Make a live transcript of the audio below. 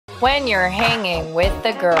when you're hanging with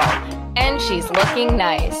the girl and she's looking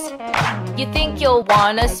nice. You think you'll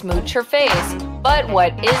wanna smooch her face, but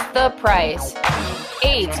what is the price?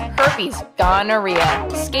 AIDS, herpes, gonorrhea,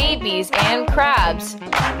 scabies, and crabs.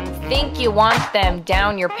 Think you want them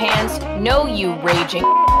down your pants? No, you raging.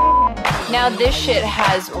 Now this shit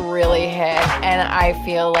has really hit, and I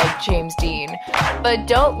feel like James Dean. But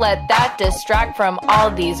don't let that distract from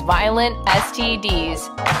all these violent STDs.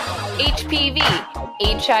 HPV,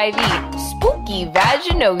 HIV, spooky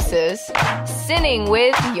vaginosis. Sinning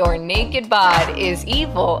with your naked bod is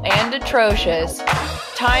evil and atrocious.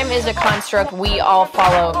 Time is a construct we all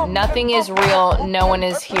follow. Nothing is real, no one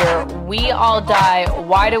is here. We all die,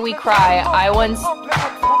 why do we cry? I once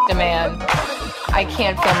a man. I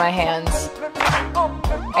can't feel my hands.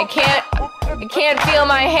 I can't feel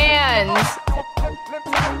my hands.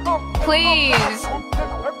 Please.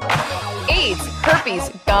 AIDS, herpes,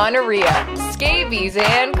 gonorrhea, scabies,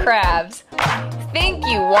 and crabs. Think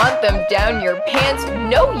you want them down your pants?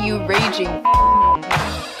 No, you raging.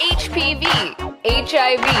 HPV,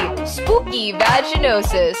 HIV, spooky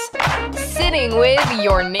vaginosis. Sitting with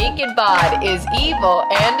your naked bod is evil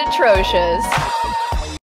and atrocious.